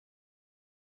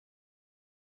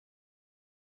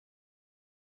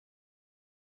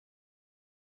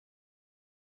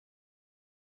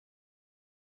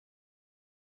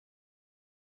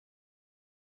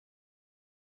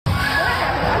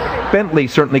Bentley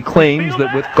certainly claims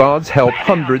that with God's help,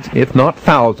 hundreds, if not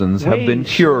thousands, have been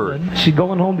cured. She's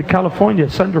going home to California.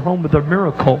 Send her home with a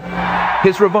miracle.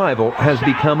 His revival has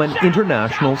become an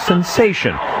international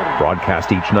sensation,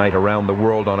 broadcast each night around the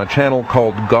world on a channel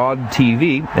called God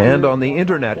TV and on the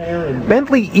internet.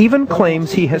 Bentley even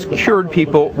claims he has cured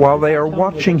people while they are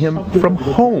watching him from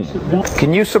home.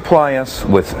 Can you supply us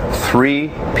with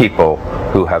 3 people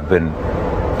who have been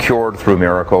cured through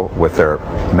miracle, with their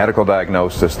medical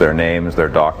diagnosis, their names, their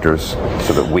doctors,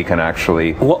 so that we can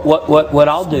actually what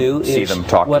I'll do see is them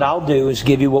talk? What I'll do is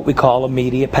give you what we call a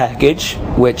media package,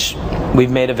 which we've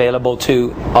made available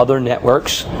to other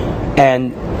networks,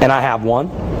 and I have one.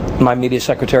 My media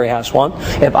secretary has one.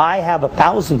 If I have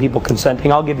 1,000 people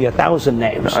consenting, I'll give you 1,000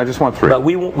 names. I just want 3. But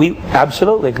we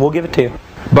absolutely, we'll give it to you.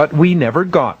 But we never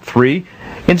got 3.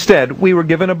 Instead, we were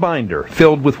given a binder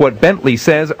filled with what Bentley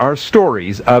says are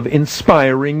stories of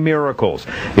inspiring miracles.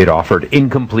 It offered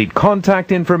incomplete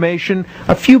contact information,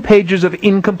 a few pages of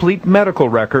incomplete medical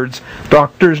records.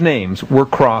 Doctors' names were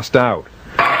crossed out.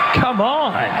 Come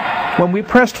on! When we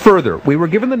pressed further, we were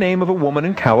given the name of a woman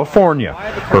in California.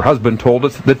 Her husband told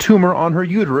us that the tumor on her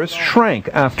uterus shrank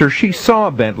after she saw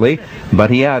Bentley, but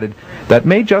he added that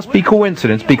may just be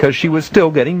coincidence because she was still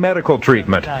getting medical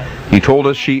treatment. He told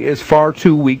us she is far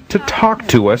too weak to talk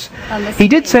to us. He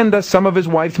did send us some of his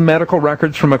wife's medical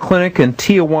records from a clinic in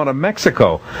Tijuana,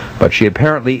 Mexico, but she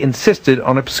apparently insisted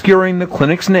on obscuring the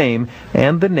clinic's name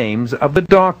and the names of the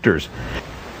doctors.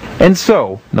 And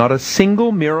so, not a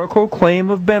single miracle claim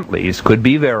of Bentley's could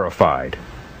be verified.